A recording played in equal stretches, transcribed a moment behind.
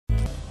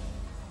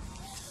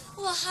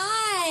Well,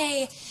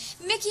 hi.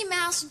 Mickey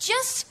Mouse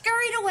just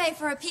scurried away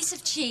for a piece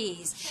of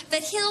cheese,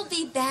 but he'll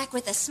be back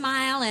with a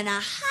smile and a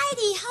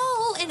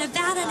hidey-hole in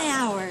about an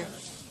hour.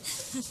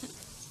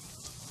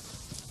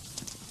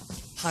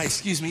 Hi,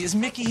 excuse me, is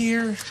Mickey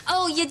here?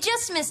 Oh, you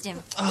just missed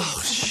him.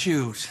 Oh,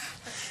 shoot.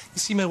 You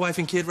see my wife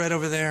and kid right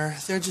over there?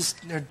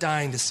 They're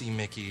dying to see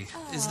Mickey.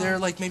 Oh. Is there,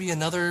 like, maybe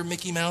another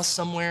Mickey Mouse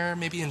somewhere?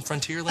 Maybe in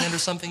Frontierland or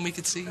something we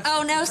could see?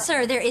 Oh, no,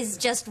 sir. There is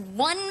just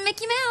one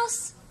Mickey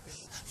Mouse.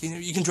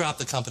 You can drop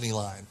the company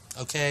line,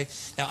 okay?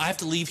 Now, I have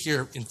to leave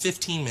here in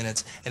 15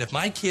 minutes, and if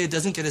my kid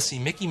doesn't get to see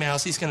Mickey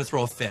Mouse, he's going to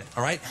throw a fit,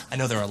 all right? I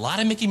know there are a lot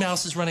of Mickey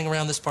Mouses running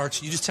around this park,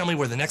 so you just tell me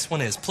where the next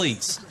one is,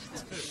 please.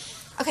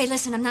 Okay,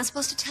 listen, I'm not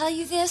supposed to tell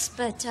you this,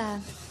 but,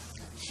 all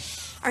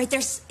right,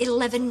 there's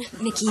 11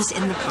 Mickeys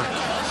in the park,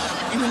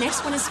 and the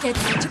next one is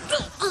scheduled to...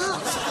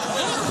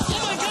 Oh,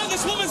 my God,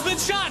 this woman's been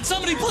shot!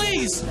 Somebody,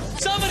 please!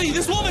 Somebody,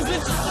 this woman's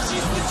been...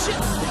 She's been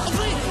shot! Oh,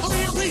 please, over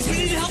here, please, we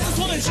need to help this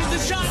woman. She's been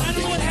shot. I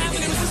don't know what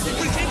happened. It was just...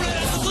 We came right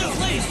out of the blue,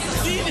 please!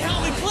 You need to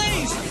help me,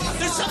 please!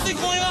 There's something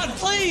going on,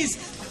 please!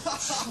 I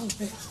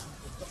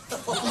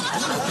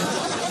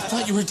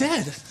thought you were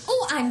dead.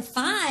 Oh, I'm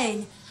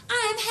fine.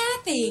 I'm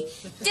happy.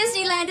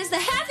 Disneyland is the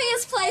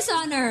happiest place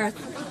on earth.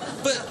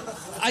 But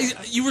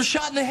you were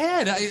shot in the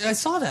head. I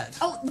saw that.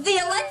 Oh, the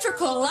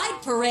electrical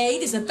light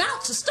parade is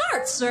about to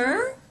start,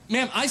 sir.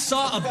 Ma'am, I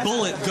saw a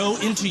bullet go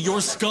into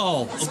your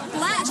skull.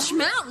 Splash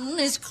Mountain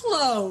is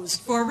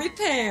closed for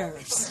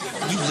repairs.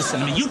 You listen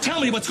to me. You tell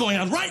me what's going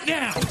on right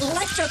now.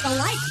 Electrical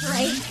light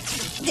parade.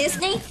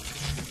 Disney.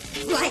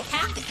 Light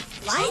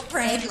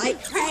parade.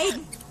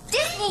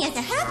 Disney is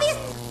the happiest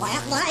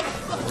light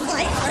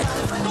parade.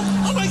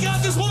 Oh my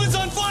God, this woman's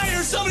on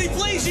fire! Somebody,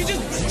 please! She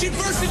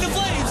burst into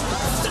flames!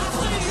 Stop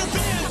playing your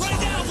band right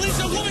now, please!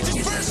 A woman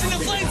just burst into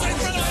flames right in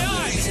front of my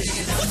eyes!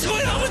 What's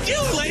going on with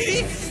you,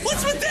 lady?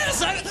 What's with this?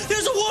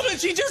 There's a woman,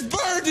 she just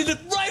burned into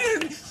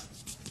right in...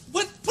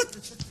 What?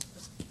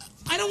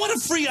 I don't want a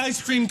free ice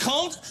cream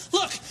cone.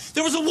 Look,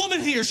 there was a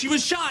woman here. She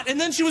was shot, and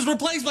then she was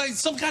replaced by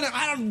some kind of,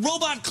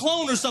 robot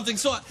clone or something,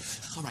 so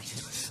All right.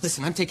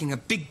 Listen, I'm taking a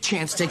big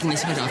chance taking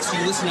his head off, so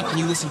you listen up and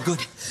you listen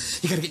good.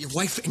 You gotta get your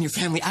wife and your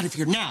family out of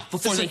here now,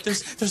 before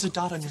There's a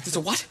dot on your... There's a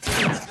what?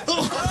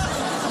 Oh!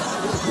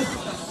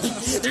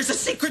 There's a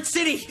secret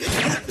city!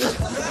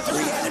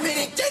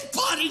 Reanimating dead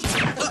bodies!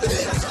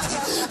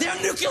 They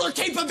have nuclear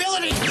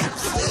capability!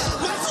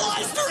 My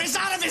Leister is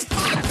out of his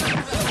pocket!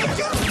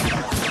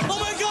 Oh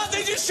my God,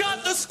 they just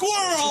shot the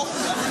squirrel!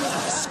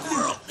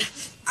 Squirrel!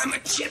 I'm a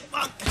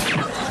chipmunk!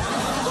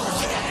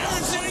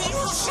 You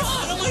were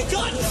shot! Oh my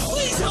God!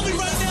 Please help me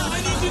right now! I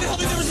need you to help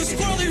me. There was a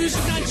squirrel there who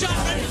just got shot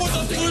right before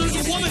there was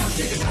a woman.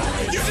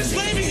 You're just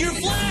waving your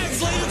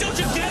flags, lady. Don't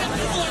you get it?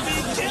 People are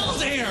being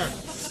killed here.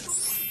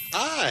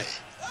 Hi,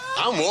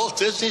 I'm Walt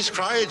Disney's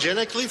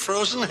cryogenically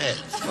frozen head.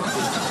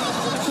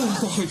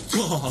 Oh my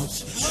God!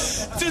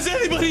 Does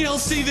anybody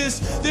else see this?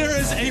 There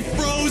is a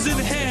frozen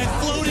head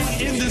floating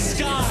in the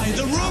sky.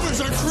 The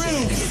rumors are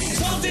true.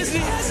 Walt Disney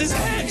has his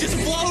head just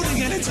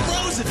floating and it's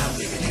frozen.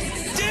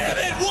 Damn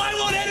it! Why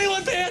won't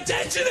anyone pay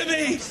attention to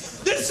me?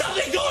 There's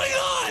something going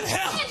on!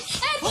 Help!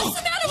 Ed, what's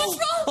the matter? What's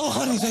wrong? Oh,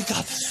 honey, thank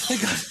God.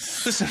 Thank God.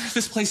 Listen,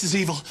 this place is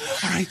evil.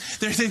 All right,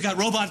 they've got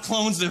robot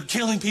clones. They're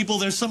killing people.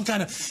 There's some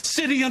kind of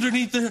city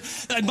underneath there.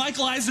 And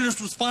Michael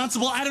Eisner's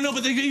responsible. I don't know,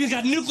 but they've even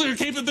got nuclear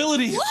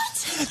capability. What?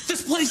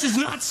 This place is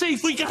not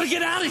safe. We gotta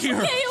get out of here.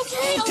 Okay,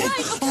 all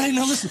right. All right,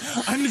 now listen.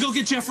 I'm gonna go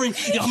get Jeffrey.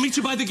 I'll meet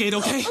you by the gate,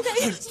 okay?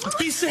 Okay.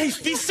 Be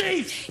safe. Be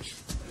safe.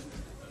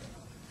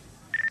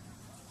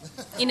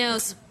 He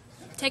knows.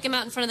 Take him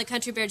out in front of the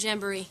Country Bear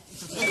Jamboree.